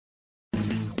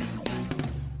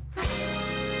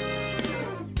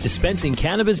Dispensing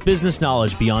cannabis business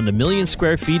knowledge beyond a million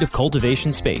square feet of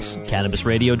cultivation space,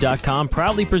 CannabisRadio.com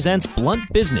proudly presents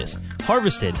Blunt Business,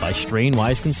 harvested by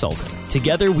Strainwise Consulting.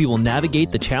 Together, we will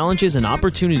navigate the challenges and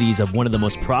opportunities of one of the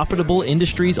most profitable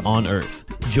industries on earth.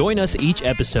 Join us each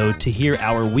episode to hear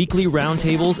our weekly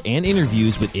roundtables and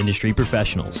interviews with industry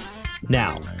professionals.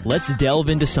 Now, let's delve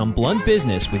into some blunt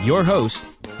business with your host.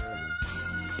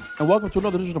 And welcome to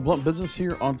another edition of Blunt Business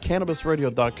here on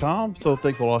CannabisRadio.com. So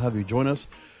thankful I'll have you join us.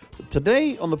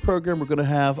 Today on the program, we're going to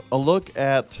have a look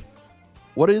at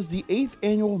what is the 8th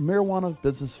Annual Marijuana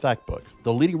Business Factbook,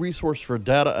 the leading resource for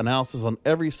data analysis on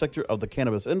every sector of the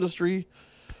cannabis industry.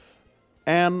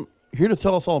 And here to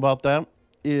tell us all about that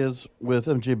is with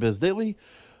MJBizDaily,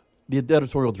 the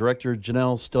Editorial Director,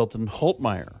 Jenel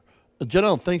Stelton-Holtmeier.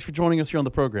 Jenel, thanks for joining us here on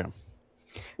the program.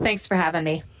 Thanks for having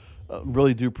me.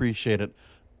 Really do appreciate it.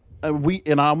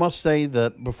 And I must say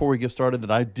that before we get started,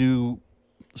 that I do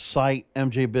cite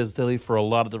MJBizDaily for a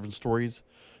lot of different stories,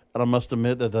 and I must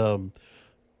admit that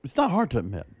it's not hard to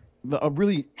admit.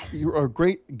 Really, you're a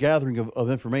great gathering of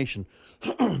information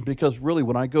because really,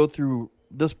 when I go through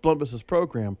this Blunt Business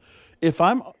program, if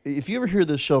you ever hear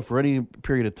this show for any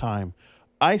period of time,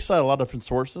 I cite a lot of different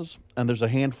sources, and there's a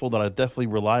handful that I definitely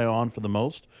rely on for the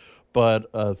most. But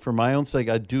for my own sake,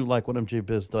 I do like what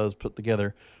MJBiz does put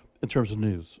together in terms of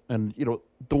news. And, you know,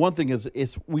 the one thing is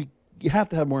you have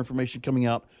to have more information coming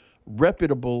out,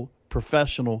 reputable,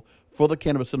 professional, for the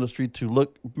cannabis industry to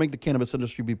make the cannabis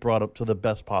industry be brought up to the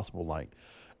best possible light.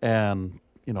 And,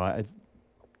 you know, I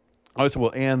always say,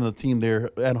 well, Ann and the team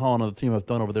there, Ann Holland and the team I've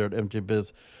done over there at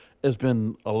MJBiz has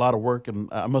been a lot of work. And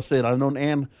I must say that I've known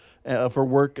Ann for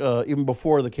work even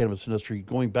before the cannabis industry,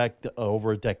 going back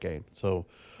over a decade. So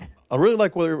I really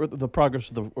like the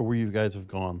progress of where you guys have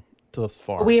gone thus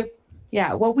far.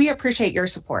 We appreciate your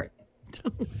support.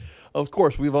 Of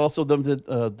course, we've also attended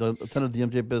the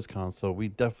MJBizCon, so we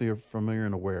definitely are familiar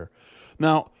and aware.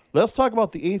 Now, let's talk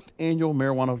about the 8th Annual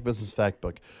Marijuana Business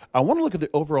Factbook. I want to look at the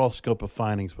overall scope of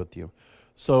findings with you.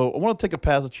 So I want to take a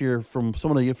passage here from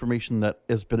some of the information that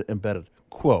has been embedded.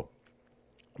 Quote,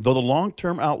 though the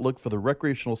long-term outlook for the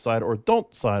recreational side or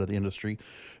adult side of the industry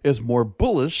is more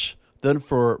bullish than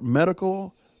for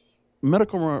medical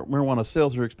marijuana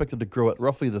sales are expected to grow at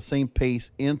roughly the same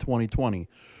pace in 2020.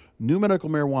 New medical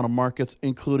marijuana markets,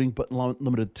 including but not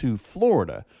limited to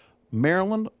Florida,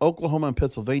 Maryland, Oklahoma, and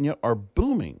Pennsylvania, are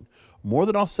booming, more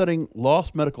than offsetting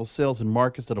lost medical sales in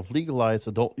markets that have legalized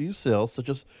adult use sales, such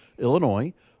as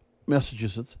Illinois,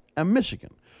 Massachusetts, and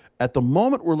Michigan. At the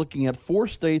moment, we're looking at 4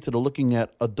 states that are looking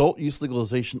at adult use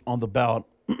legalization on the ballot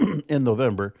in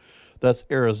November. That's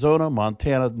Arizona,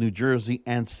 Montana, New Jersey,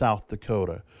 and South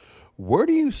Dakota. Where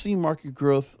do you see market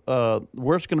growth?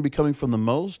 Where it's going to be coming from the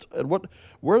most, and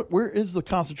where is the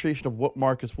concentration of what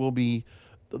markets will be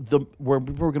where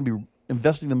we're going to be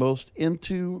investing the most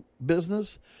into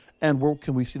business, and where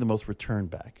can we see the most return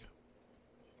back?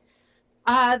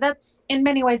 That's in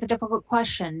many ways a difficult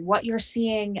question. What you're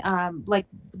seeing, like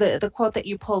the quote that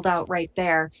you pulled out right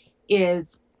there,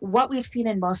 is what we've seen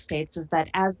in most states is that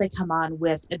as they come on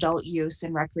with adult use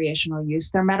and recreational use,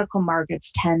 their medical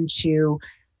markets tend to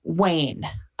wane,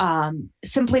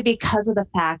 simply because of the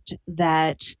fact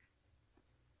that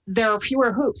there are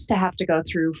fewer hoops to have to go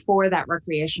through for that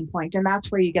recreation point, and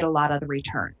that's where you get a lot of the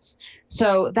returns.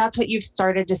 So that's what you've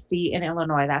started to see in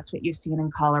Illinois. That's what you've seen in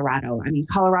Colorado. I mean,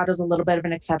 Colorado's a little bit of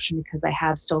an exception because they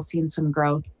have still seen some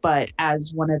growth, but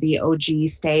as one of the OG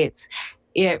states,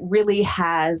 it really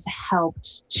has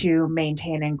helped to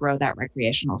maintain and grow that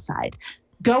recreational side.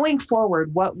 Going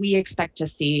forward, what we expect to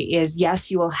see is, yes,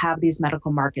 you will have these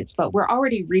medical markets, but we're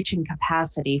already reaching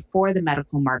capacity for the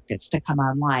medical markets to come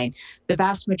online. The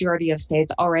vast majority of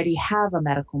states already have a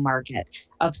medical market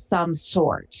of some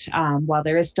sort. While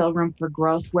there is still room for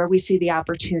growth, where we see the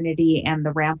opportunity and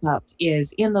the ramp up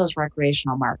is in those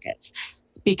recreational markets.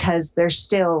 It's because there's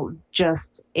still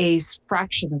just a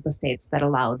fraction of the states that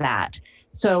allow that.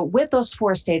 So with those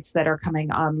 4 states that are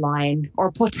coming online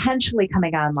or potentially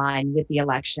coming online with the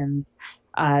elections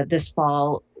this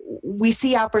fall, we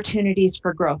see opportunities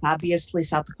for growth. Obviously,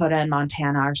 South Dakota and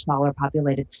Montana are smaller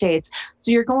populated states.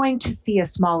 So you're going to see a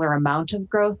smaller amount of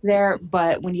growth there.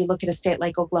 But when you look at a state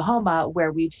like Oklahoma,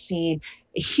 where we've seen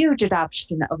a huge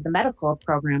adoption of the medical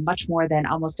program, much more than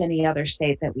almost any other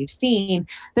state that we've seen,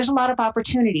 there's a lot of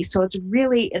opportunity. So it's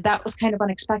really, that was kind of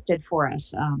unexpected for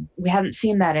us. We haven't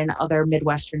seen that in other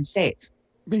Midwestern states.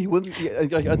 You wouldn't, I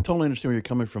totally understand where you're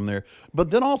coming from there. But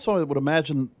then also I would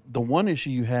imagine the one issue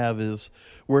you have is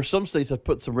where some states have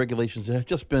put some regulations that have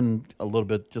just been a little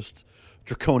bit just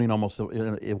draconian almost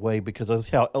in a way, because that's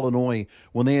how Illinois,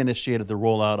 when they initiated the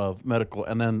rollout of medical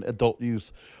and then adult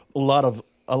use, a lot of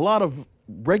a lot of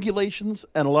regulations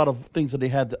and a lot of things that they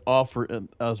had to offer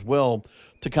as well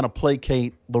to kind of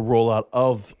placate the rollout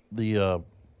of the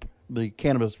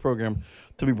cannabis program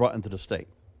to be brought into the state.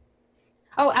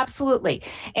 Oh, absolutely.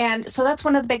 And so that's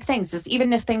one of the big things is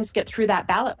even if things get through that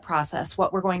ballot process,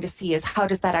 what we're going to see is how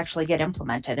does that actually get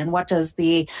implemented and what does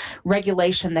the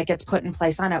regulation that gets put in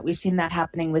place on it? We've seen that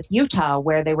happening with Utah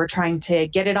where they were trying to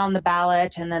get it on the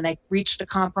ballot and then they reached a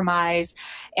compromise.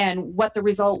 And what the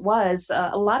result was,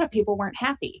 a lot of people weren't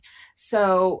happy.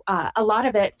 So a lot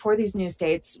of it for these new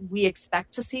states, we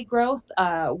expect to see growth.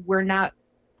 We're not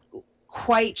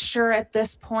quite sure at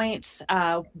this point.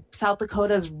 South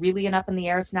Dakota is really an up in the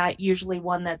air. It's not usually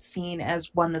one that's seen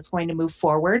as one that's going to move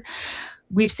forward.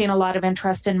 We've seen a lot of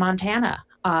interest in Montana.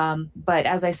 But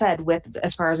as I said,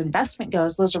 as far as investment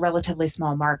goes, those are relatively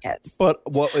small markets. But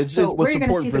what's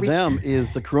important for them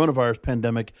is the coronavirus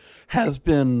pandemic has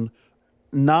been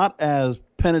not as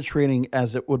penetrating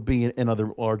as it would be in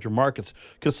other larger markets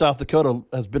because South Dakota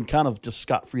has been kind of just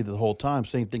scot-free the whole time.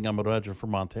 Same thing I'm imagining for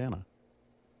Montana.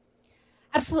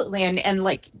 Absolutely. And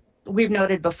like we've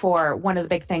noted before, one of the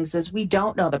big things is we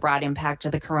don't know the broad impact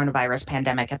of the coronavirus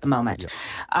pandemic at the moment.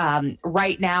 Yeah.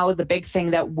 Right now, the big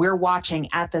thing that we're watching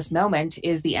at this moment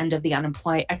is the end of the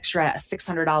extra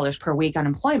 $600 per week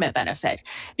unemployment benefit,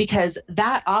 because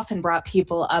that often brought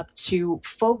people up to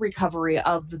full recovery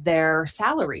of their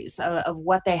salaries, of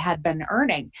what they had been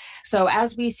earning. So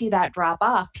as we see that drop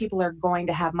off, people are going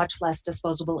to have much less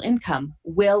disposable income.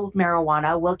 Will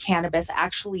cannabis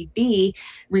actually be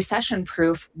recession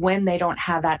proof when they don't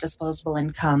have that disposable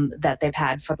income that they've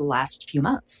had for the last few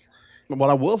months? What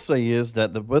I will say is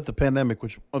that with the pandemic,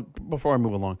 which before I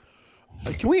move along,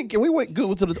 can we wait?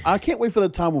 Go to I can't wait for the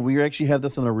time when we actually have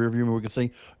this in our rear view and we can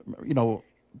say,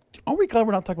 are we glad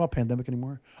we're not talking about pandemic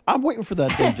anymore? I'm waiting for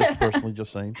that day, just personally,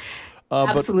 just saying.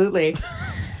 Absolutely.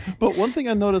 But one thing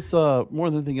I noticed more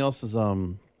than anything else is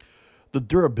the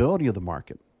durability of the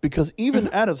market. Because even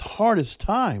at its hardest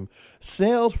time,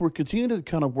 sales were continuing to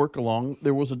kind of work along.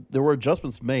 There were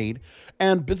adjustments made,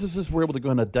 and businesses were able to go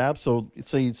and adapt. So,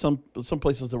 say some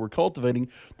places that were cultivating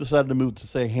decided to move to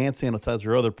say hand sanitizer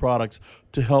or other products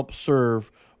to help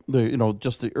serve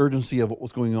just the urgency of what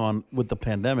was going on with the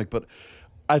pandemic. But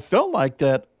I felt like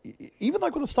that, even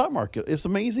like with the stock market, it's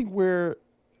amazing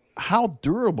how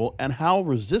durable and how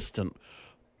resistant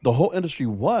the whole industry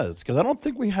was, because I don't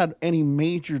think we had any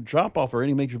major drop-off or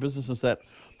any major businesses that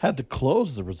had to close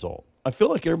as a result. I feel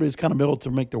like everybody's kind of able to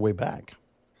make their way back.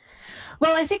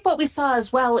 Well, I think what we saw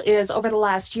as well is over the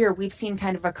last year, we've seen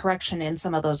kind of a correction in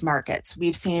some of those markets.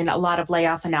 We've seen a lot of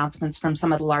layoff announcements from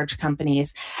some of the large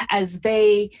companies as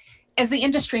the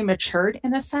industry matured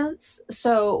in a sense.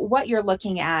 So what you're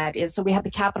looking at is, so we had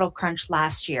the capital crunch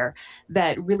last year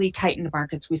that really tightened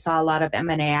markets. We saw a lot of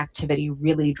M&A activity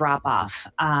really drop off.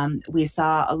 We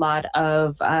saw a lot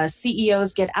of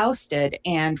CEOs get ousted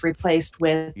and replaced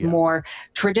with more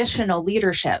traditional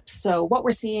leadership. So what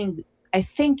we're seeing, I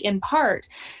think in part,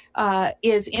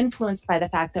 is influenced by the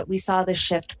fact that we saw the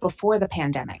shift before the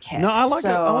pandemic hit. No, I like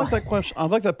that question. I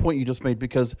like that point you just made,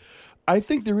 because I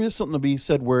think there is something to be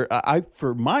said where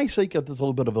for my sake, at this a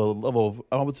little bit of a level of,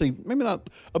 I would say, maybe not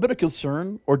a bit of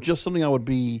concern or just something I would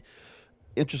be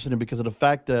interested in because of the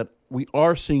fact that we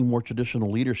are seeing more traditional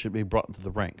leadership being brought into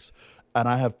the ranks. And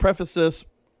I have prefaced this.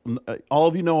 All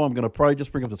of you know I'm going to probably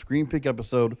just bring up the Screen Peek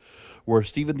episode where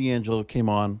Stephen D'Angelo came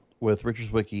on with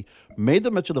Richard's Wiki, made the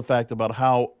mention of the fact about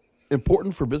how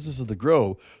important for businesses to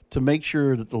grow to make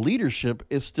sure that the leadership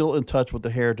is still in touch with the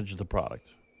heritage of the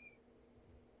product.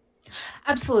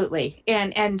 Absolutely.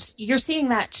 And you're seeing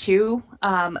that too.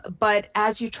 But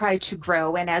as you try to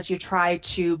grow and as you try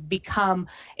to become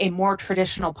a more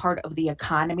traditional part of the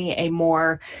economy, a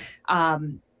more,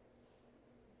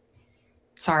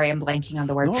 sorry, I'm blanking on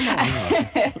the word. No.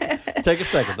 Take a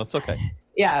second. That's okay.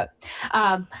 Yeah.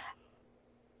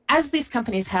 As these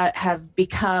companies have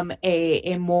become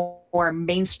a more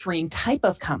mainstream type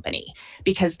of company,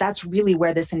 because that's really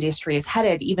where this industry is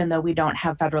headed, even though we don't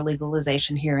have federal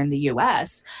legalization here in the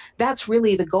U.S., that's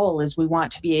really the goal, is we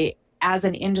want to be, as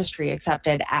an industry,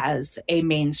 accepted as a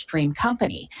mainstream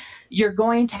company. You're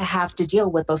going to have to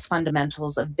deal with those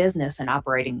fundamentals of business and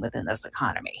operating within this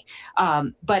economy.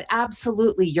 But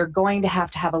absolutely, you're going to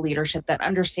have a leadership that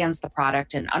understands the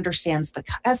product and understands the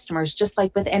customers, just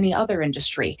like with any other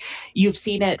industry. You've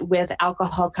seen it with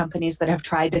alcohol companies that have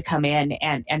tried to come in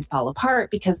and fall apart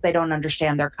because they don't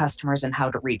understand their customers and how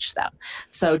to reach them.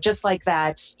 So just like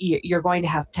that, you're going to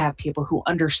have people who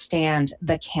understand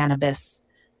the cannabis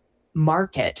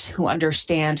market, who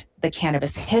understand the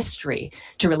cannabis history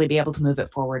to really be able to move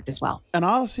it forward as well. And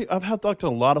honestly, I've had talked to a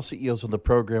lot of CEOs in the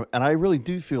program, and I really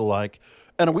do feel like,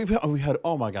 and we had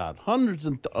oh my God, hundreds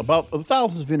and about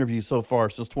thousands of interviews so far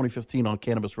since 2015 on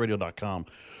cannabisradio.com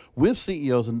with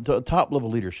CEOs and top level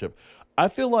leadership. I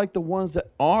feel like the ones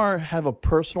that have a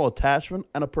personal attachment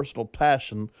and a personal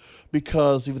passion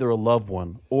because either they're a loved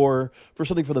one or for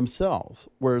something for themselves,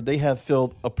 where they have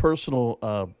felt a personal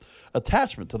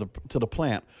attachment to the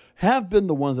plant, have been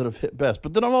the ones that have hit best.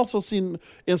 But then I've also seen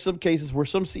in some cases where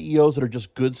some CEOs that are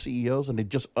just good CEOs and they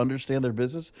just understand their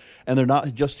business and they're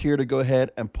not just here to go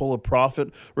ahead and pull a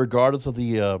profit regardless of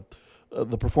the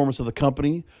performance of the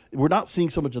company. We're not seeing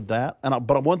so much of that.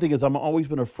 But one thing is, I've always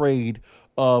been afraid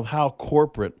of how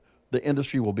corporate the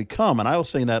industry will become. And I was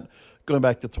saying that going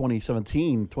back to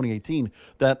 2017, 2018,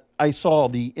 that I saw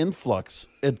the influx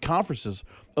at conferences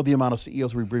of the amount of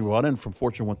CEOs we brought in from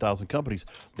Fortune 1000 companies.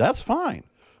 That's fine.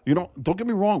 Don't get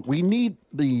me wrong. We need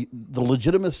the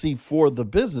legitimacy for the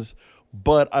business,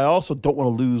 but I also don't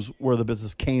want to lose where the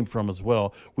business came from as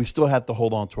well. We still have to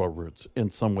hold on to our roots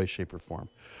in some way, shape, or form.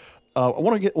 I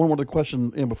want to get one more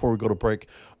question in before we go to break.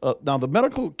 Now, the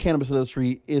medical cannabis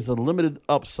industry is a limited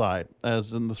upside,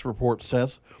 as in this report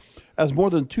says, as more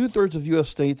than 2/3 of U.S.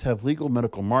 states have legal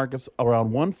medical markets.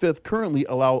 Around 1/5 currently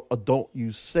allow adult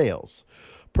use sales.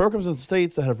 Programs in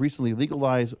states that have recently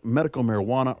legalized medical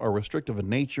marijuana are restrictive in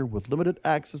nature, with limited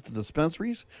access to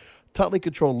dispensaries, tightly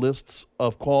controlled lists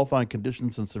of qualifying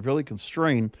conditions, and severely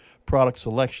constrained product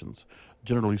selections.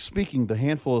 Generally speaking, the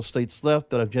handful of states left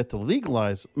that have yet to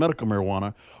legalize medical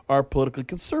marijuana are politically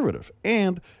conservative,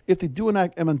 and if they do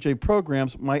enact M&J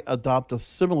programs, might adopt a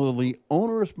similarly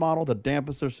onerous model that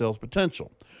dampens their sales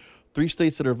potential. 3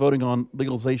 states that are voting on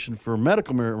legalization for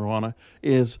medical marijuana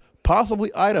is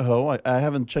possibly Idaho. I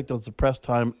haven't checked out the press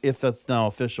time if that's now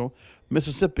official.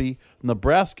 Mississippi,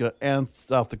 Nebraska, and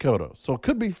South Dakota. So it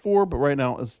could be 4, but right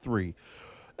now it's 3.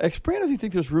 Expand if you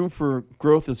think there's room for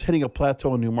growth that's hitting a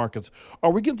plateau in new markets.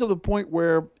 Are we getting to the point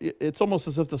where it's almost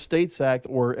as if the States Act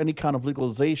or any kind of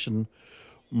legalization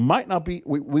might not be,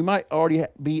 we might already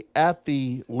be at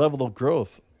the level of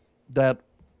growth that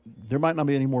there might not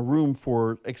be any more room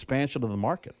for expansion of the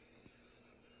market?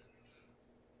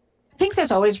 I think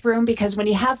there's always room, because when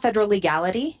you have federal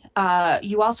legality,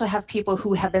 you also have people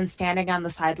who have been standing on the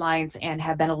sidelines and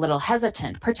have been a little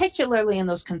hesitant, particularly in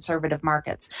those conservative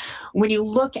markets. When you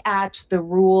look at the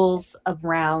rules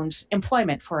around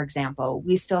employment, for example,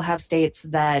 we still have states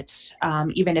that,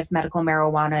 even if medical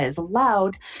marijuana is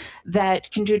allowed, that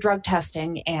can do drug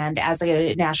testing and as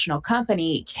a national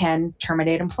company can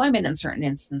terminate employment in certain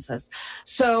instances.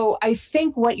 So I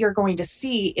think what you're going to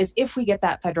see is, if we get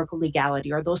that federal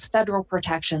legality or those federal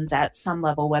protections at some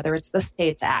level, whether it's the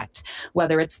States Act,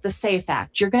 whether it's the SAFE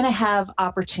Act, you're going to have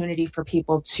opportunity for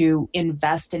people to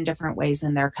invest in different ways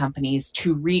in their companies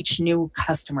to reach new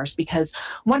customers. Because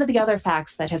one of the other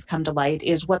facts that has come to light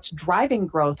is what's driving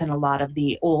growth in a lot of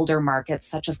the older markets,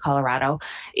 such as Colorado,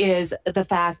 is the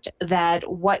fact that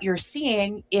what you're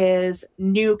seeing is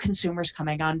new consumers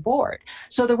coming on board.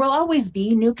 So there will always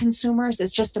be new consumers.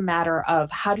 It's just a matter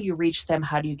of how do you reach them?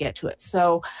 How do you get to it?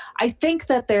 So I think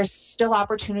that there's still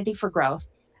opportunity for growth.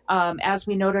 As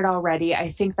we noted already, I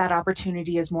think that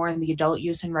opportunity is more in the adult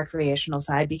use and recreational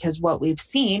side, because what we've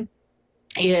seen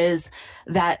is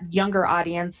that younger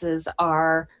audiences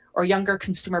or younger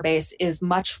consumer base is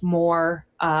much more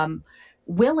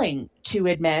willing to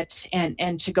admit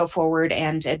and to go forward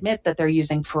and admit that they're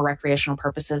using for recreational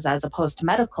purposes as opposed to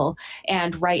medical.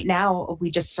 And right now,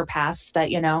 we just surpassed that,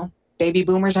 baby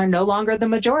boomers are no longer the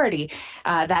majority.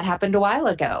 That happened a while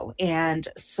ago. And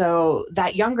so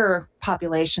that younger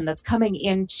population that's coming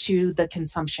into the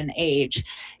consumption age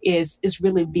is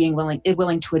really being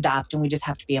willing to adopt, and we just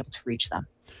have to be able to reach them.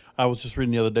 I was just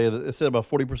reading the other day that it said about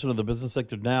 40% of the business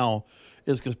sector now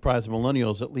is comprised of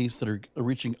millennials, at least, that are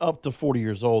reaching up to 40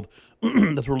 years old.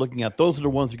 That's what we're looking at. Those are the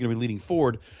ones that are going to be leading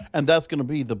forward, and that's going to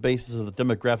be the basis of the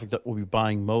demographic that will be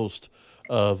buying most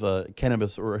of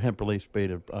cannabis or hemp-based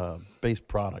based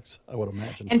products, I would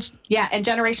imagine. And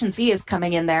Generation Z is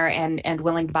coming in there and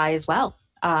willing to buy as well.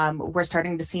 We're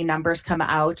starting to see numbers come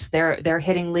out. They're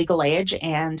hitting legal age,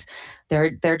 and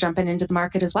they're jumping into the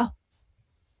market as well.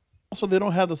 Also, they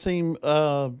don't have the same,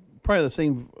 probably the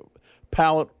same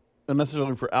palate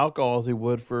necessarily for alcohol as they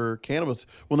would for cannabis,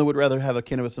 when they would rather have a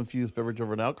cannabis-infused beverage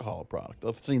over an alcohol product.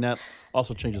 I've seen that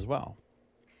also change as well.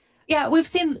 Yeah, we've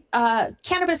seen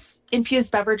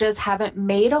cannabis-infused beverages haven't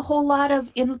made a whole lot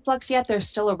of influx yet. They're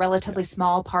still a relatively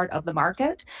small part of the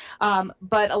market,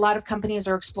 but a lot of companies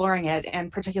are exploring it,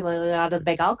 and particularly a lot of the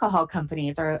big alcohol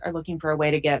companies are looking for a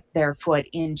way to get their foot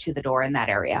into the door in that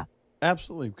area.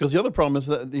 Absolutely, because the other problem is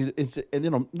that it's, and,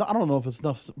 I don't know if it's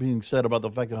enough being said about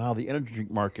the fact of how the energy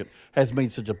drink market has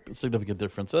made such a significant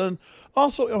difference, and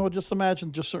also, just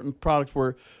imagine just certain products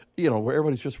where, where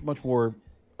everybody's just much more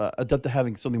adept to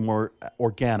having something more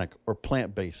organic or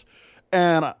plant based,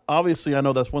 and obviously, I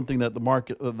know that's one thing that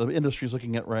the industry is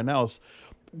looking at right now is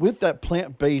with that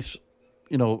plant based,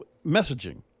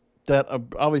 messaging, that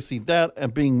obviously that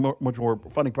and being much more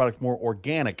finding products more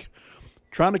organic.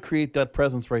 Trying to create that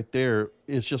presence right there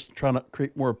is just trying to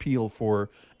create more appeal for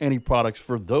any products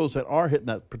for those that are hitting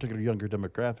that particular younger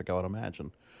demographic, I would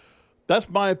imagine. That's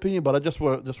my opinion, but I'm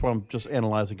just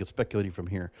analyzing and speculating from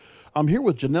here. I'm here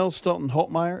with Jenel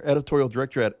Stelton-Holtmeier, Editorial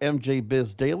Director at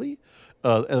MJBizDaily.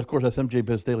 And, of course, that's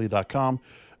MJBizDaily.com.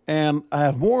 And I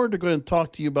have more to go ahead and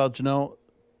talk to you about, Jenel,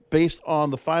 based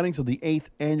on the findings of the 8th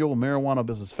Annual Marijuana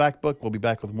Business Factbook. We'll be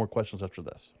back with more questions after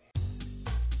this.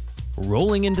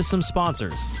 Rolling into some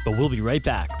sponsors, but we'll be right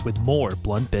back with more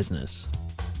Blunt Business.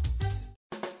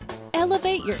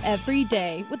 Elevate your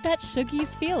everyday with that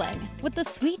Shoogies feeling, with the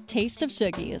sweet taste of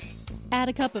Shoogies. Add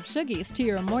a cup of Shoogies to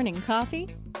your morning coffee.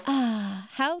 Ah,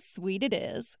 how sweet it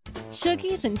is.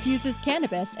 Shoogies infuses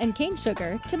cannabis and cane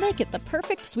sugar to make it the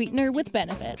perfect sweetener with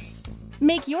benefits.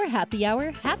 Make your happy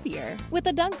hour happier with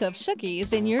a dunk of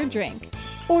Shoogies in your drink.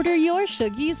 Order your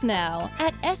Shoogies now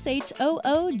at shoogies.com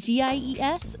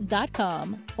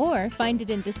or find it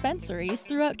in dispensaries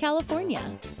throughout California.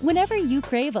 Whenever you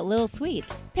crave a little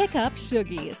sweet, pick up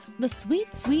Shoogies, the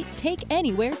sweet, sweet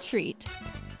take-anywhere treat.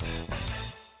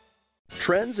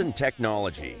 Trends in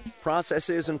technology,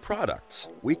 processes, and products.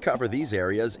 We cover these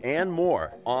areas and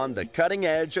more on the cutting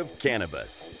edge of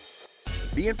cannabis.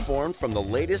 Be informed from the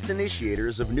latest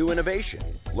initiators of new innovation.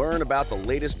 Learn about the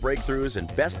latest breakthroughs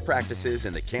and best practices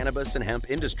in the cannabis and hemp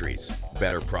industries.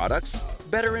 Better products,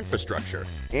 better infrastructure,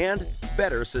 and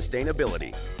better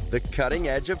sustainability. The cutting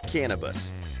edge of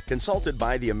cannabis. Consulted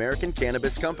by the American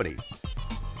Cannabis Company.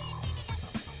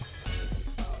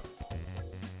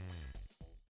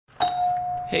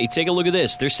 Hey, take a look at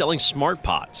this. They're selling smart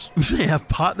pots. They have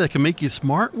pot that can make you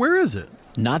smart? Where is it?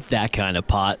 Not that kind of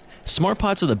pot. Smart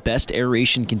pots are the best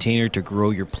aeration container to grow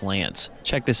your plants.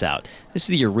 Check this out. This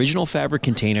is the original fabric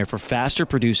container for faster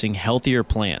producing, healthier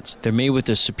plants. They're made with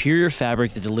a superior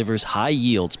fabric that delivers high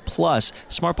yields. Plus,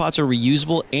 smart pots are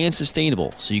reusable and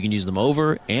sustainable, so you can use them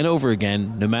over and over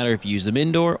again, no matter if you use them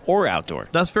indoor or outdoor.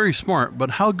 That's very smart,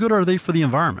 but how good are they for the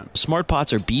environment? Smart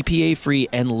pots are BPA-free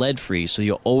and lead-free, so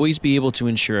you'll always be able to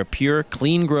ensure a pure,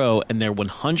 clean grow, and they're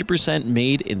 100%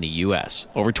 made in the U.S.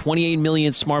 Over 28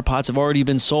 million smart pots have already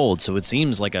been sold, so it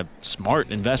seems like a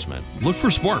smart investment. Look for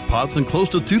smart pots in close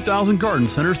to 2,000 garden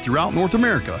centers throughout North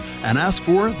America and ask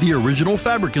for the original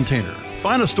fabric container.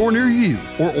 Find a store near you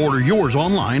or order yours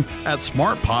online at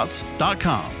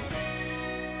smartpots.com.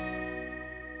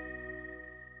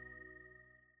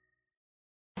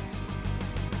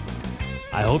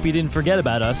 I hope you didn't forget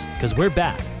about us, because we're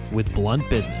back with Blunt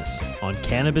Business on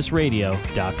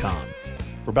cannabisradio.com.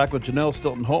 We're back with Jenel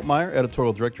Stelton-Holtmeier,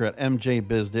 Editorial Director at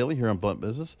MJBizDaily here on Blunt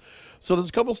Business. So there's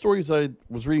a couple of stories I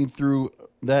was reading through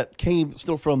that came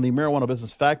still from the Marijuana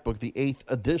Business Factbook, the 8th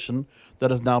edition,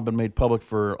 that has now been made public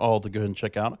for all to go ahead and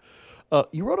check out.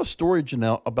 You wrote a story,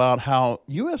 Jenel, about how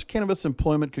U.S. cannabis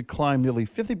employment could climb nearly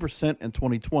 50% in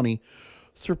 2020,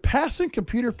 surpassing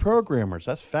computer programmers.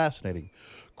 That's fascinating.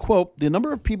 Quote, the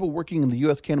number of people working in the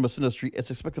U.S. cannabis industry is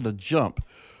expected to jump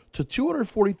to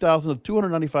 240,000 to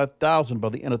 295,000 by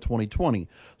the end of 2020,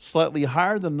 slightly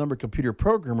higher than the number of computer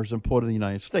programmers employed in the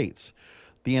United States.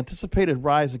 The anticipated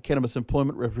rise in cannabis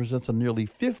employment represents a nearly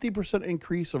 50%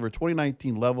 increase over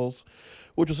 2019 levels,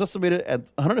 which was estimated at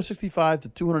 165 to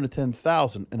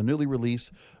 210,000 in a newly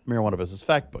released Marijuana Business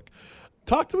Factbook.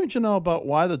 Talk to me, Jenel, about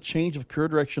why the change of career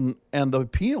direction and the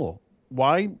appeal.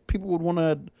 Why people would want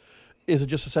to... Is it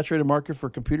just a saturated market for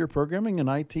computer programming and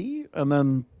IT? And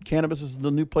then cannabis is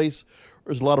the new place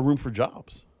where there's a lot of room for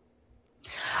jobs?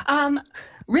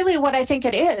 Really, what I think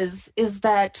it is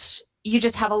that you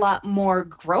just have a lot more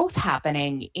growth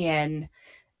happening in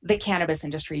the cannabis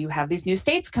industry. You have these new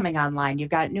states coming online.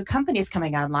 You've got new companies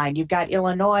coming online. You've got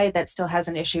Illinois that still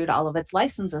hasn't issued all of its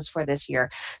licenses for this year.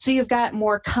 So you've got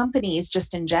more companies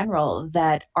just in general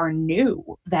that are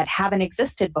new, that haven't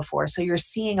existed before. So you're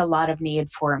seeing a lot of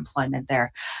need for employment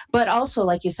there. But also,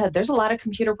 like you said, there's a lot of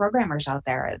computer programmers out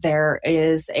there. There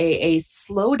is a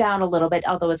slowdown a little bit,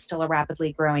 although it's still a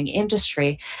rapidly growing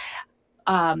industry.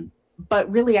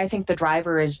 But really, I think the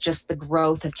driver is just the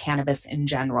growth of cannabis in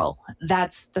general.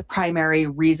 That's the primary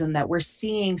reason that we're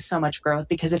seeing so much growth,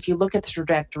 because if you look at the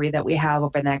trajectory that we have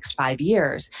over the next 5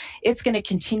 years, it's going to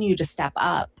continue to step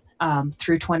up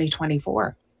through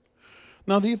 2024.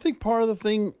 Now, do you think part of the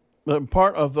thing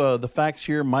Part of the facts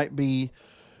here might be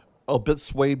a bit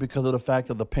swayed because of the fact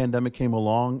that the pandemic came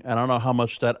along, and I don't know how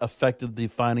much that affected the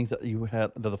findings that you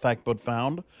had that the fact book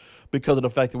found, because of the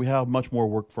fact that we have much more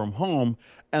work from home,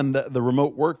 and that the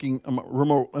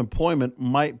remote employment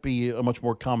might be a much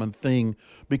more common thing,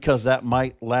 because that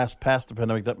might last past the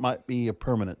pandemic. That might be a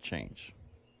permanent change.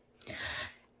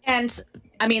 And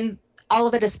I mean, all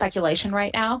of it is speculation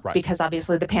right now, Right. because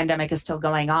obviously the pandemic is still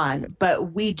going on.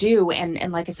 But we do,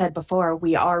 and like I said before,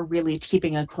 we are really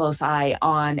keeping a close eye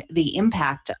on the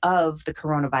impact of the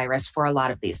coronavirus for a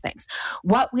lot of these things.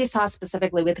 What we saw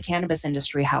specifically with the cannabis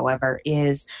industry, however,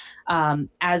 is,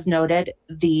 as noted,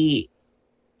 the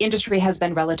industry has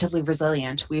been relatively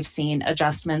resilient. We've seen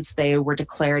adjustments. They were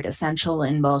declared essential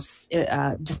in most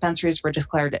dispensaries were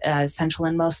declared essential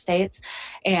in most states,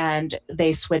 and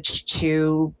they switched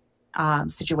to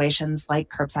situations like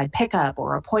curbside pickup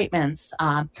or appointments.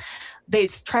 They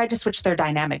tried to switch their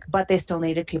dynamic, but they still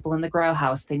needed people in the grow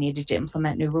house. They needed to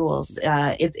implement new rules.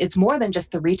 It's more than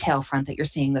just the retail front that you're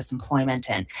seeing this employment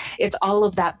in. It's all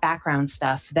of that background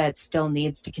stuff that still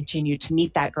needs to continue to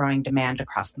meet that growing demand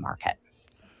across the market.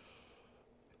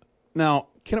 Now,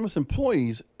 cannabis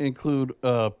employees include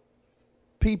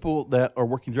people that are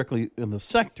working directly in the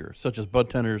sector, such as bud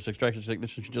tenders, extraction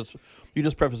technicians. You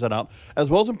just preface that out, as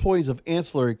well as employees of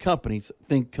ancillary companies,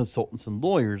 think consultants and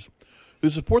lawyers, who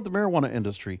support the marijuana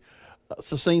industry.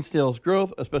 Sustained sales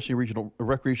growth, especially regional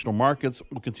recreational markets,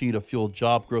 will continue to fuel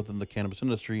job growth in the cannabis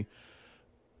industry.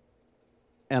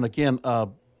 And again,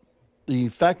 the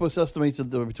Factbook estimates that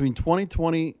between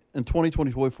 2020 and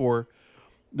 2024,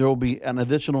 there will be an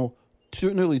additional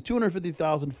nearly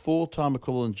 250,000 full-time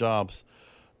equivalent jobs.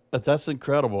 That's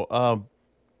incredible.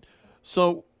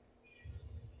 So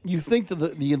you think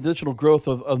that the additional growth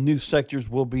of new sectors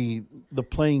will be the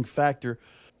playing factor.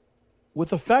 With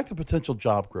the fact of potential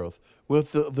job growth,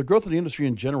 with the growth of the industry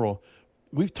in general,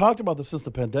 we've talked about this since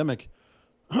the pandemic,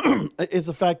 is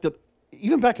the fact that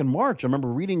even back in March, I remember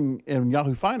reading in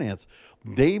Yahoo Finance,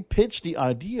 they pitched the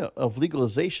idea of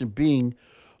legalization being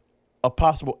a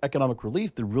possible economic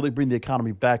relief to really bring the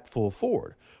economy back full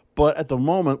forward. But at the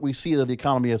moment, we see that the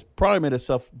economy has probably made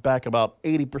itself back about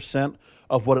 80%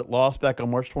 of what it lost back on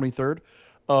March 23rd.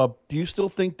 Do you still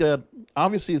think that,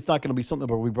 obviously it's not going to be something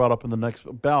that we brought up in the next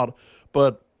bout,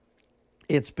 but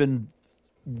it's been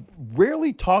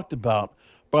rarely talked about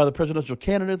by the presidential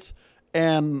candidates,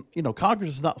 and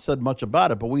Congress has not said much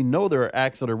about it, but we know there are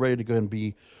acts that are ready to go and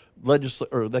be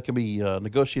or that can be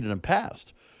negotiated and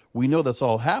passed. We know that's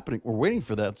all happening. We're waiting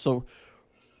for that. So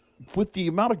with the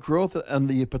amount of growth and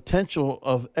the potential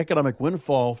of economic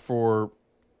windfall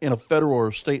in a federal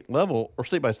or state level or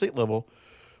state by state level,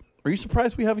 are you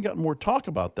surprised we haven't gotten more talk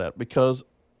about that? Because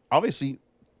obviously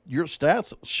your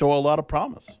stats show a lot of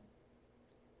promise.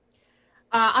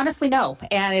 Honestly, no.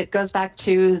 And it goes back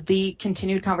to the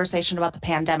continued conversation about the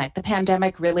pandemic. The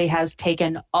pandemic really has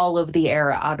taken all of the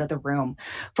air out of the room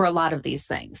for a lot of these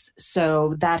things.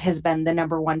 So that has been the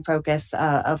number one focus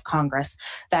of Congress.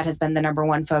 That has been the number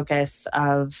one focus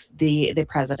of the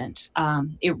president.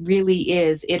 It really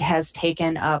is. It has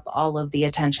taken up all of the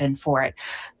attention for it.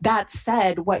 That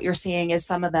said, what you're seeing is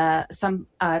some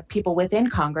people within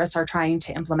Congress are trying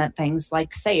to implement things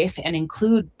like SAFE and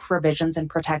include provisions and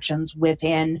protections within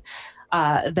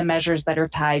the measures that are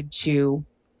tied to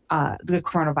the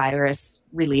coronavirus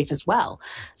relief as well.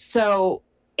 So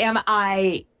am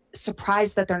I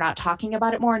surprised that they're not talking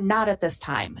about it more? Not at this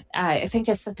time. I think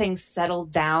as the things settle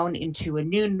down into a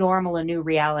new normal, a new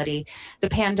reality, the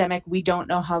pandemic, we don't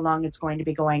know how long it's going to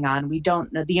be going on. We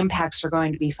don't know. The impacts are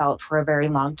going to be felt for a very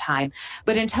long time.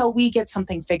 But until we get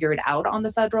something figured out on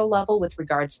the federal level with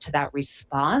regards to that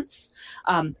response,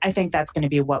 I think that's going to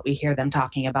be what we hear them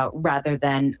talking about rather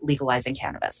than legalizing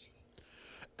cannabis.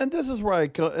 And this is where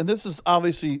and this is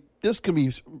obviously, this can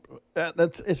be,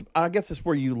 I guess it's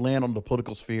where you land on the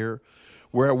political sphere,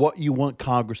 where what you want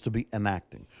Congress to be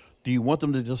enacting. Do you want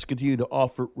them to just continue to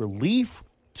offer relief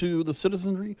to the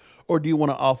citizenry, or do you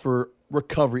want to offer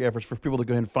recovery efforts for people to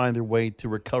go ahead and find their way to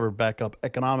recover back up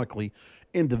economically,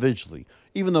 individually?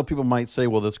 Even though people might say,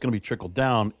 well, that's going to be trickled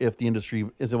down if the industry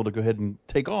is able to go ahead and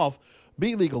take off,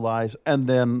 be legalized, and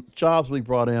then jobs will be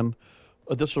brought in,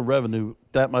 additional revenue.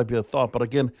 That might be a thought. But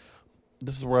again,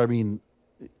 this is where I mean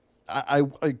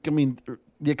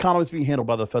the economy is being handled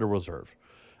by the Federal Reserve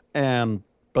and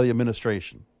by the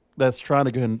administration that's trying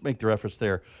to go ahead and make their efforts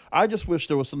there. I just wish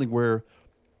there was something where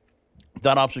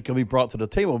that option can be brought to the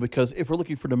table, because if we're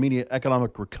looking for an immediate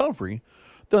economic recovery,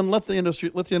 then let the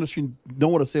industry know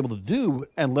what it's able to do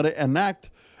and let it enact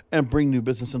and bring new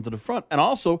business into the front. And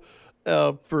also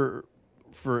for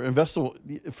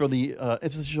the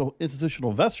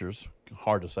institutional investors,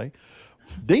 hard to say,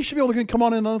 they should be able to come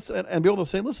on in and be able to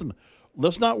say, listen,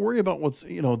 let's not worry about what's,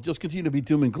 just continue to be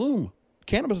doom and gloom.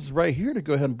 Cannabis is right here to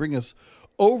go ahead and bring us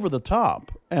over the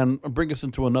top and bring us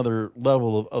into another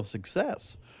level of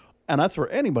success. And that's for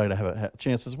anybody to have a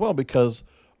chance as well, because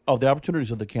of the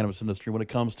opportunities of the cannabis industry when it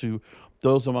comes to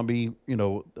those that might be,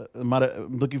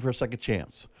 looking for a second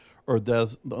chance, or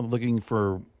looking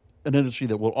for an industry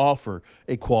that will offer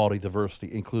equality,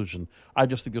 diversity, inclusion. I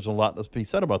just think there's a lot that's to be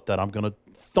said about that. I'm going to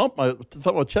thump my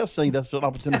chest saying that's an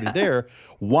opportunity there.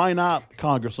 Why not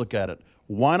Congress look at it?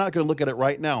 Why not going to look at it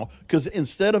right now? Because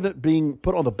instead of it being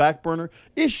put on the back burner,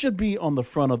 it should be on the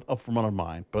front of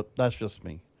mind. But that's just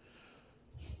me.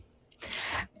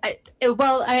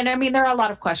 Well, and I mean, there are a lot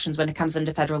of questions when it comes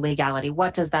into federal legality.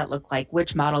 What does that look like?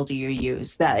 Which model do you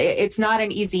use? It's not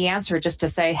an easy answer just to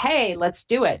say, hey, let's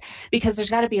do it, because there's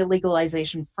got to be a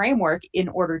legalization framework in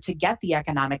order to get the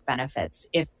economic benefits.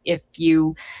 If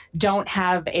you don't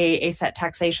have a set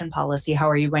taxation policy, how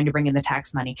are you going to bring in the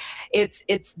tax money?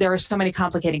 There are so many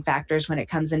complicating factors when it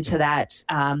comes into that.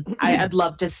 I'd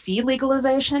love to see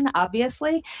legalization,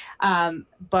 obviously,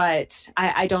 but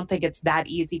I don't think it's that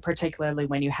easy, particularly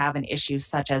when you have an issue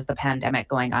such as the pandemic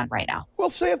going on right now. Well,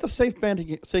 say if the Safe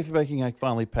Banking Act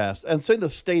finally passed, and say the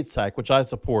States Act, which I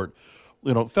support,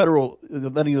 federal,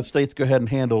 letting the states go ahead and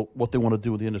handle what they want to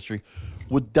do with the industry,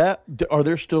 are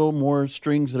there still more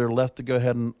strings that are left to go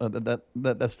ahead and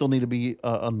that still need to be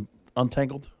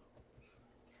untangled?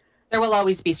 There will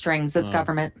always be strings. It's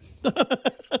government.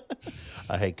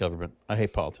 I hate government. I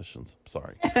hate politicians.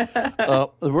 Sorry.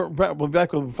 We're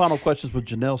back with final questions with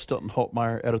Jenel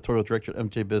Stelton-Holtmeier, Editorial Director at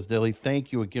MJBizDaily.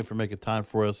 Thank you again for making time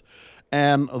for us.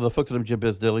 And the folks at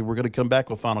MJBizDaily, we're going to come back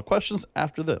with final questions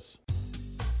after this.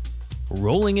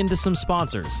 Rolling into some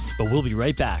sponsors, but we'll be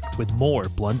right back with more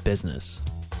Blunt Business.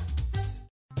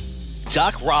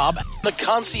 Doc Rob, the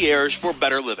concierge for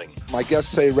better living. My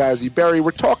guests say Razzie Berry.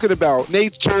 We're talking about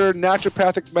nature,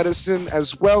 naturopathic medicine,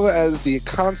 as well as the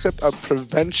concept of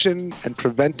prevention and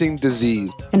preventing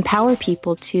disease. Empower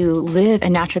people to live a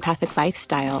naturopathic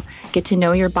lifestyle, get to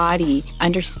know your body,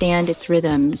 understand its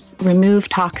rhythms, remove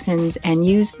toxins, and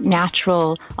use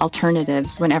natural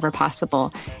alternatives whenever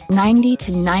possible. 90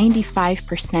 to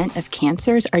 95% of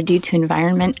cancers are due to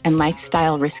environment and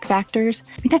lifestyle risk factors.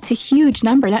 I mean, that's a huge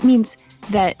number. That means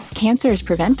that cancer is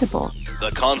preventable.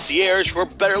 The concierge for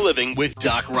better living with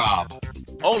Doc Rob.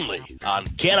 Only on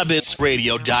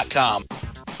cannabisradio.com.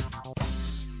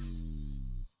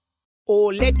 Oh,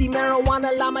 let the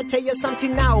marijuana llama tell you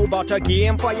something now about a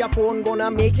game for your phone gonna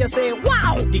make you say,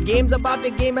 wow! The game's about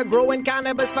the game of growing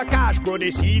cannabis for cash. Grow the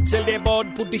seed, sell the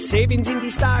bud, put the savings in the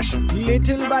stash.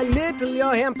 Little by little,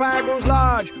 your empire grows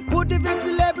large. Put different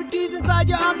celebrities inside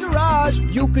your entourage.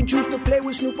 You can choose to play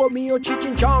with Snoop or me or Cheech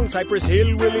and Chong, Cypress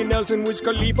Hill, Willie Nelson, Wiz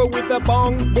Khalifa with a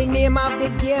bong. The name of the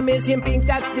game is Hemp Inc.,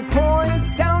 that's the point.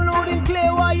 Download and play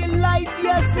while you light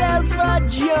yourself a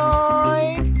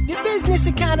joint. The business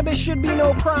of cannabis should be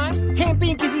no crime. Hemp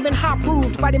Inc. is even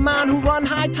hot-proofed by the man who run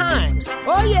High Times.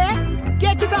 Oh yeah?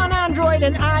 Get it on Android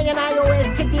and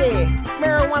iOS today.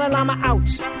 Marijuana llama out.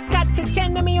 Got to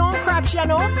tend to me own crops, you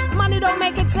know. Money don't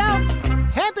make itself.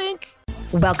 Hemp Inc.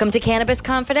 Welcome to Cannabis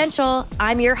Confidential.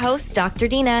 I'm your host, Dr.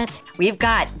 Dina. We've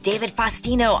got David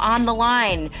Faustino on the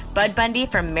line. Bud Bundy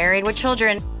from Married with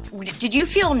Children. Did you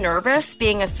feel nervous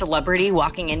being a celebrity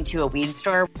walking into a weed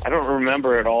store? I don't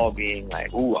remember at all being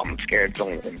like, ooh, I'm scared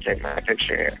someone's going to take my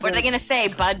picture here. What are they going to say?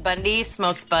 Bud Bundy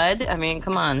smokes bud? I mean,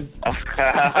 come on.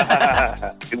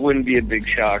 It wouldn't be a big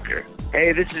shocker.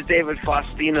 Hey, this is David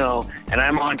Faustino, and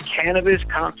I'm on Cannabis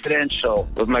Confidential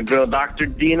with my girl, Dr.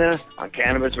 Dina, on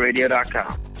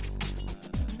cannabisradio.com.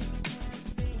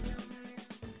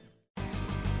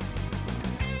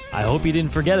 I hope you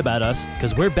didn't forget about us,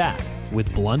 because we're back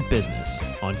with Blunt Business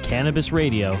on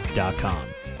cannabisradio.com.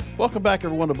 Welcome back,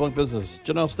 everyone, to Blunt Business.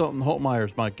 Jenel Stelton-Holtmeier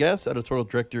is my guest, Editorial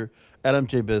Director at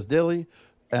MJBizDaily,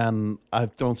 and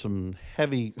I've thrown some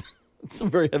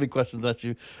very heavy questions at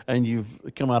you, and you've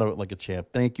come out of it like a champ.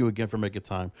 Thank you again for making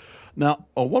time. Now,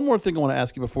 one more thing I want to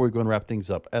ask you before we go and wrap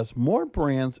things up. As more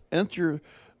brands enter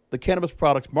the cannabis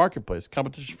products marketplace,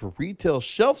 competition for retail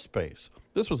shelf space,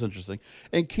 this was interesting,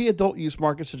 in key adult use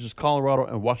markets such as Colorado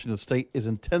and Washington State is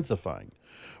intensifying.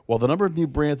 While the number of new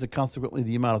brands and consequently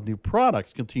the amount of new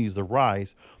products continues to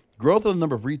rise, growth in the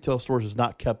number of retail stores has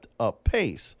not kept up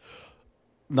pace.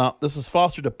 Now, this has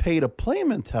fostered a pay-to-play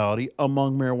mentality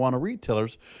among marijuana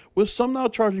retailers, with some now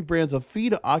charging brands a fee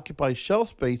to occupy shelf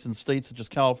space in states such as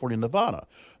California and Nevada.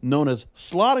 Known as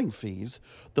slotting fees,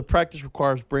 the practice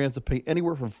requires brands to pay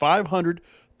anywhere from $500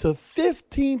 to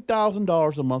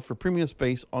 $15,000 a month for premium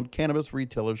space on cannabis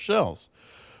retailer shelves.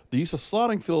 The use of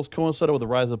slotting fills coincided with the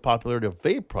rise in popularity of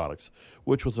vape products,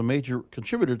 which was a major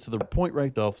contributor to the point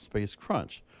right off space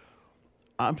crunch.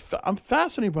 I'm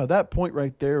fascinated by that point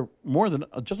right there more than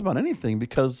just about anything,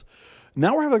 because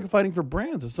now we're having fighting for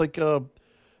brands. It's like,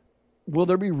 will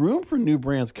there be room for new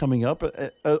brands coming up?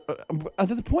 At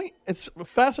the point, it's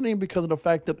fascinating because of the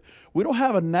fact that we don't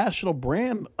have a national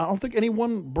brand. I don't think any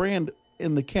one brand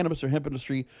in the cannabis or hemp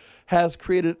industry has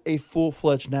created a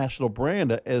full-fledged national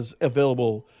brand as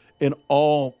available in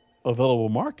all available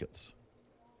markets.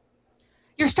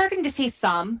 You're starting to see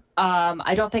some.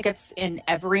 I don't think it's in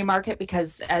every market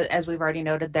because, as we've already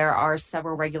noted, there are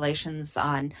several regulations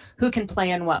on who can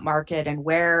play in what market and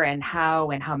where and how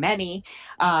many,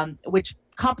 which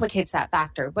complicates that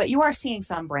factor. But you are seeing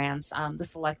some brands. The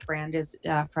Select brand is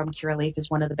from Curaleaf is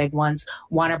one of the big ones.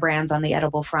 Wana brands on the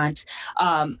edible front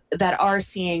that are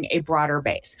seeing a broader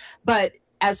base. But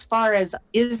as far as,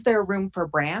 is there room for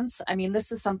brands? I mean,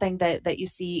 this is something that you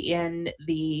see in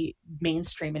the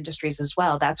mainstream industries as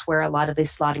well. That's where a lot of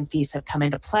these slotting fees have come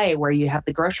into play, where you have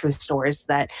the grocery stores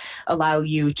that allow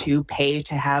you to pay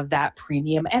to have that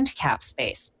premium end cap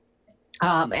space.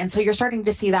 And so you're starting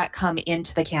to see that come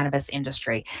into the cannabis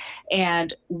industry.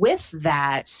 And with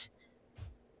that,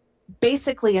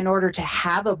 basically, in order to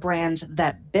have a brand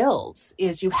that builds,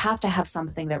 is you have to have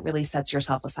something that really sets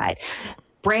yourself aside.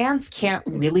 Brands can't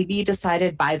really be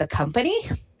decided by the company.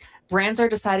 Brands are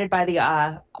decided by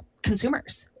the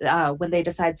consumers when they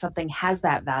decide something has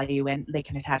that value and they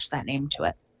can attach that name to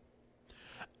it.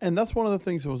 And that's one of the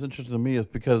things that was interesting to me, is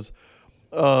because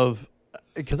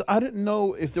I didn't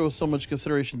know if there was so much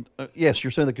consideration. Yes,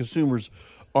 you're saying the consumers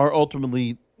are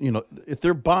ultimately, if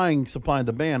they're buying supply and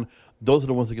demand, those are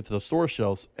the ones that get to the store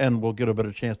shelves and will get a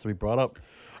better chance to be brought up.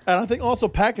 And I think also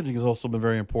packaging has also been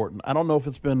very important. I don't know if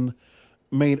it's been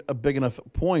made a big enough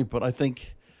point, but I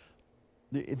think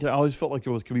I always felt like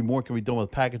could be done with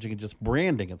packaging and just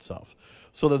branding itself,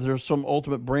 so that there's some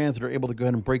ultimate brands that are able to go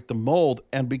ahead and break the mold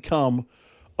and become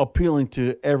appealing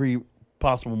to every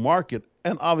possible market.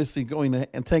 And obviously going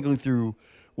and tangling through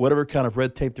whatever kind of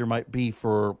red tape there might be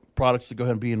for products to go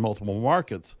ahead and be in multiple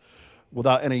markets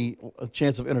without any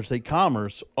chance of interstate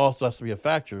commerce also has to be a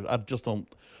factor. I just don't,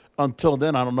 until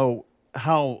then, I don't know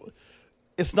how.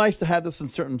 It's nice to have this in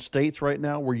certain states right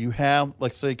now where you have,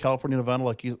 like, say, California, Nevada,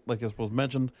 like this was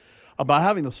mentioned, about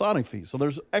having the slotting fees. So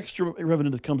there's extra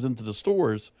revenue that comes into the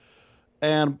stores.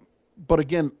 But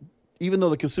again, even though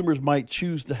the consumers might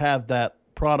choose to have that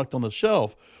product on the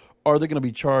shelf, are they going to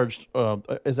be charged?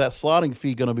 Is that slotting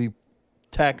fee going to be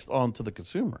taxed onto the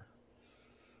consumer?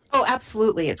 Oh,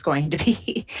 absolutely, it's going to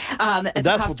be.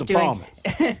 That's what the problem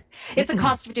is. It's a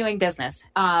cost of doing business.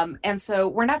 And so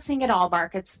we're not seeing it in all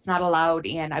markets. It's not allowed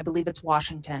in, I believe it's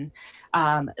Washington,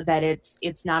 that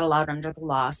it's not allowed under the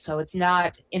law. So it's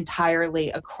not entirely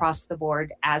across the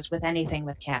board as with anything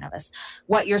with cannabis.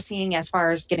 What you're seeing as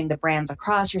far as getting the brands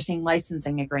across, you're seeing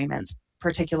licensing agreements,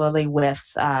 particularly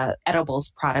with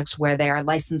edibles products, where they are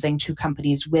licensing to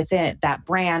companies within that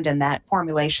brand and that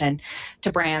formulation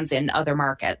to brands in other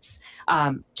markets,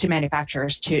 to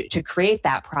manufacturers to create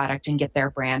that product and get their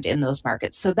brand in those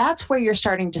markets. So that's where you're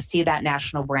starting to see that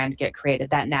national brand get created,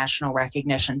 that national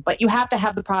recognition. But you have to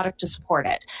have the product to support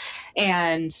it.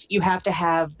 And you have to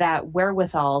have that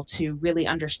wherewithal to really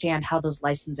understand how those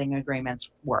licensing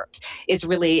agreements work. It's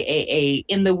really a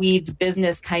in the weeds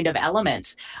business kind of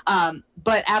element.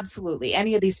 But absolutely,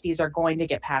 any of these fees are going to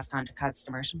get passed on to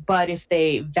customers. But if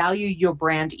they value your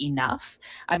brand enough,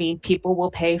 I mean, people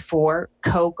will pay for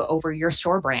Coke over your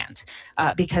store brand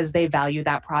because they value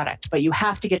that product. But you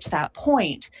have to get to that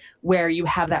point where you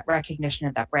have that recognition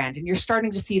of that brand. And you're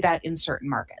starting to see that in certain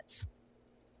markets.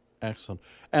 Excellent.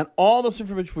 And all this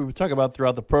information we were talking about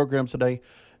throughout the program today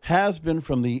has been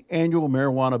from the Annual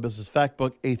Marijuana Business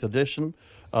Factbook, 8th edition.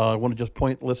 I want to just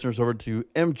point listeners over to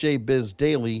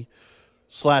MJBizDaily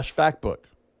 /Factbook.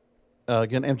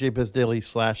 Again,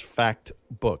 MJBizDaily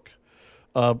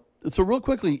 /Factbook. So real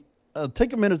quickly,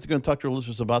 take a minute to go and talk to our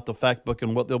listeners about the Factbook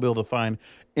and what they'll be able to find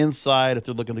inside if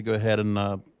they're looking to go ahead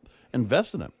and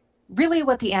invest in it. Really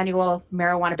what the Annual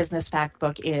Marijuana Business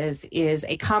Factbook is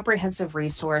a comprehensive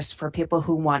resource for people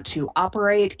who want to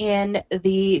operate in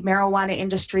the marijuana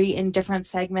industry in different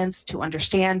segments, to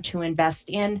understand, to invest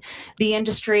in the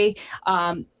industry.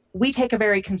 We take a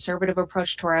very conservative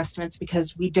approach to our estimates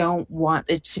because we don't want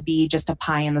it to be just a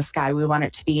pie in the sky. We want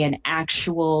it to be an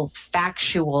actual,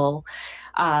 factual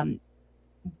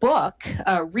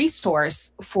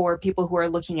resource for people who are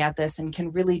looking at this and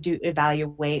can really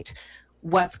evaluate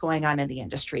what's going on in the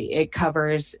industry. It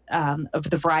covers of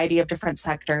the variety of different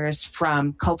sectors,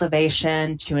 from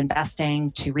cultivation to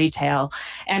investing to retail,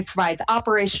 and provides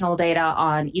operational data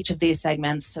on each of these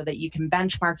segments so that you can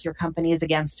benchmark your companies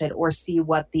against it or see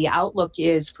what the outlook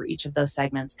is for each of those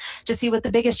segments, to see what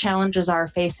the biggest challenges are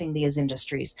facing these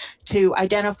industries, to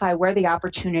identify where the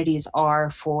opportunities are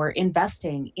for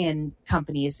investing in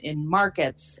companies, in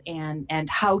markets, and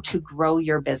how to grow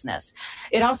your business.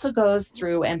 It also goes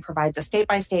through and provides a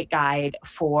state-by-state guide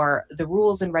for the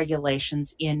rules and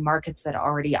regulations in markets that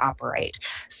already operate.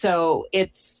 So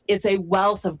it's a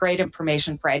wealth of great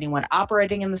information for anyone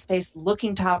operating in the space,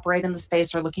 looking to operate in the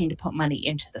space, or looking to put money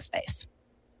into the space.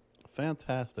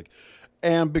 Fantastic.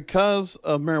 And because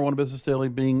of Marijuana Business Daily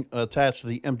being attached to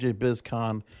the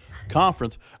MJBizCon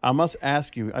conference, I must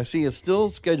ask you, I see it's still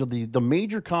scheduled, the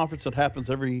major conference that happens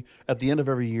at the end of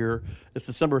every year. It's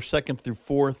December 2nd through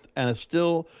 4th, and it's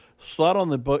still slot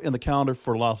on in the calendar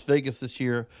for Las Vegas this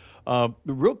year.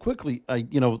 Real quickly,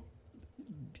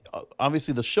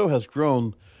 obviously the show has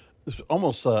grown.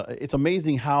 It's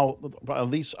amazing how, at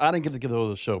least I didn't get to get to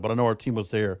the show, but I know our team was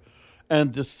there,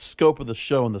 and just the scope of the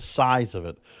show and the size of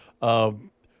it.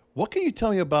 What can you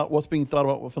tell me about what's being thought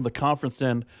about from the conference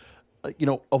and,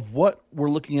 of what we're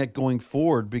looking at going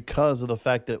forward, because of the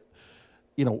fact that,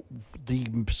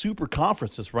 the super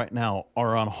conferences right now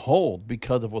are on hold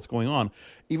because of what's going on.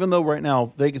 Even though right now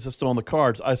Vegas is still on the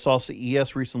cards, I saw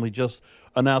CES recently just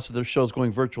announced that their show's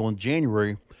going virtual in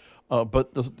January,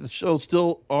 but the show's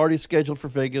still already scheduled for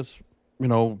Vegas.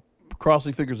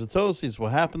 Crossing fingers and toes, sees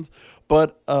what happens.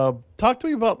 But talk to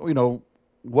me about,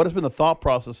 what has been the thought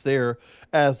process there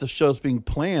as the show's being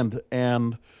planned,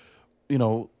 and,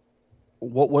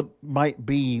 what might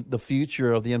be the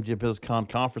future of the MJBizCon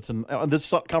conference and this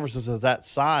conference is that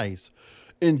size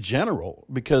in general,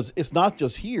 because it's not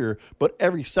just here, but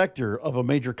every sector of a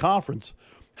major conference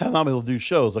has not been able to do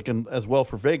shows. Like as well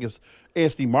for Vegas,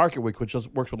 ASD Market Week, which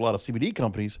works with a lot of CBD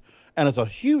companies, and it's a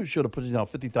huge show that puts out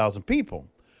 50,000 people.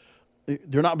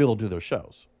 They're not able to do their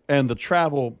shows. And the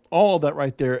travel, all of that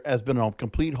right there has been on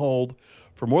complete hold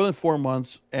for more than 4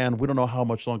 months, and we don't know how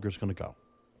much longer it's going to go.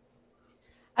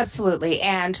 Absolutely.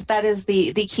 And that is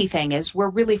the key thing, is we're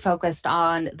really focused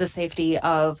on the safety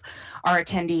of our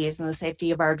attendees and the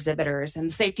safety of our exhibitors and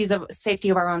the safety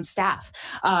of our own staff.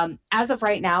 As of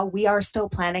right now, we are still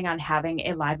planning on having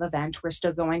a live event. We're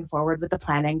still going forward with the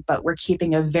planning, but we're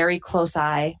keeping a very close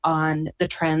eye on the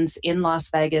trends in Las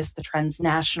Vegas, the trends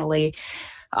nationally,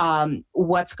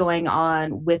 what's going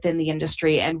on within the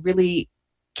industry, and really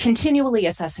continually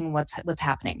assessing what's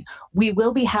happening. We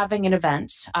will be having an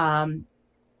event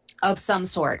of some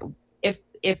sort. If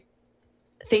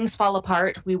things fall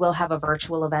apart, we will have a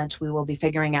virtual event. We will be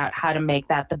figuring out how to make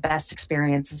that the best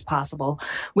experience as possible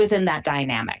within that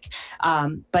dynamic.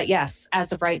 But yes,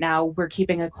 as of right now, we're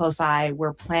keeping a close eye.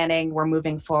 We're planning, we're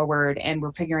moving forward, and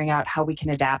we're figuring out how we can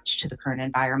adapt to the current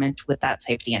environment with that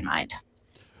safety in mind.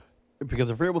 Because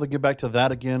if we're able to get back to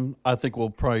that again, I think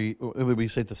it would be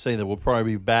safe to say that we'll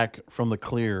probably be back from the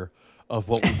clear of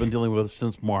what we've been dealing with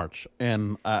since March.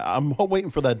 And I'm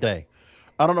waiting for that day.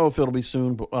 I don't know if it'll be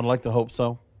soon, but I'd like to hope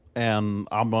so. And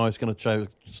I'm always going to try to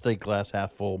stay glass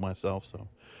half full myself. So,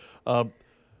 and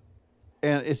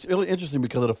it's really interesting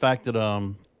because of the fact that,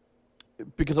 I'm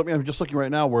just looking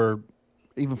right now where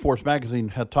even Forbes Magazine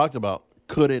had talked about,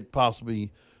 could it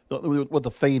possibly, what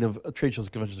the fate of trade shows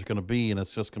and conventions are going to be, and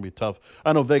it's just going to be tough.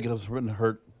 I know Vegas has been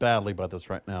hurt badly by this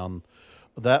right now, and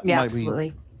that might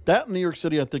absolutely. Be that in New York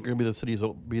City. I think are going to be the cities that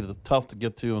will be the tough to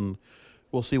get to, and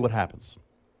we'll see what happens.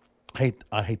 I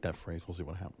hate that phrase. We'll see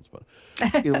what happens, but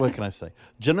what can I say?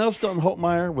 Jenel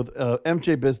Stelton-Holtmeier with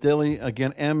MJBizDaily.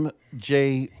 Again,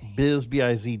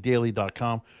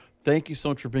 MJBizDaily.com. Thank you so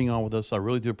much for being on with us. I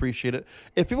really do appreciate it.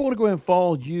 If people want to go ahead and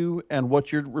follow you and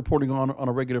what you're reporting on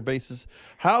a regular basis,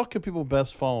 how can people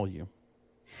best follow you?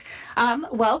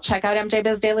 Well, check out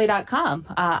MJBizDaily.com.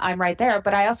 I'm right there,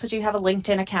 but I also do have a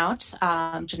LinkedIn account,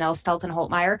 Jenel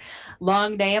Stelton-Holtmeier.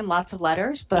 Long name, lots of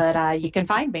letters, but you can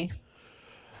find me.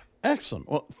 Excellent.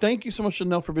 Well, thank you so much,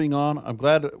 Jenel, for being on. I'm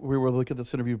glad that we were able to get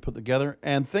this interview put together.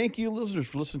 And thank you, listeners,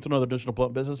 for listening to another edition of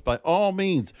Blunt Business. By all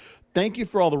means, thank you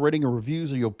for all the rating and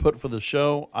reviews that you'll put for the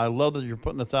show. I love that you're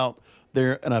putting us out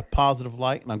there in a positive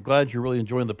light, and I'm glad you're really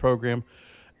enjoying the program.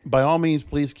 By all means,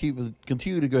 please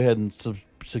continue to go ahead and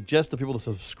suggest to people to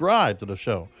subscribe to the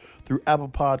show through Apple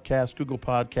Podcasts, Google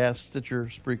Podcasts, Stitcher,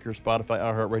 Spreaker, Spotify,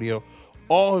 iHeartRadio,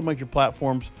 all major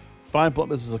platforms. Find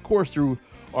Blunt Business, of course, through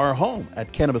our home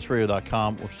at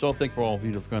cannabisradio.com. We're so thankful for all of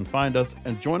you to come and find us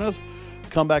and join us.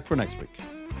 Come back for next week.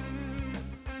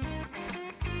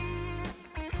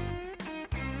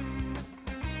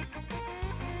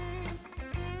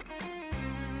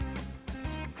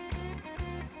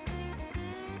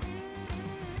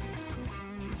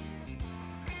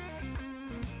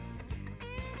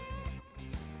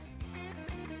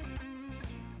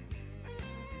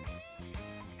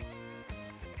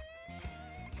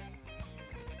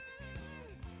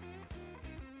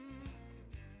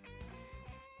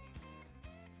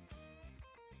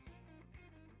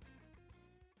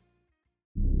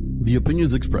 The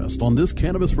opinions expressed on this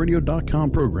CannabisRadio.com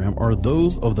program are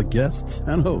those of the guests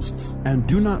and hosts and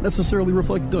do not necessarily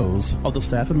reflect those of the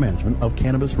staff and management of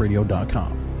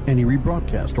CannabisRadio.com. Any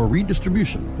rebroadcast or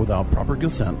redistribution without proper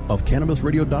consent of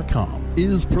CannabisRadio.com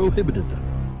is prohibited.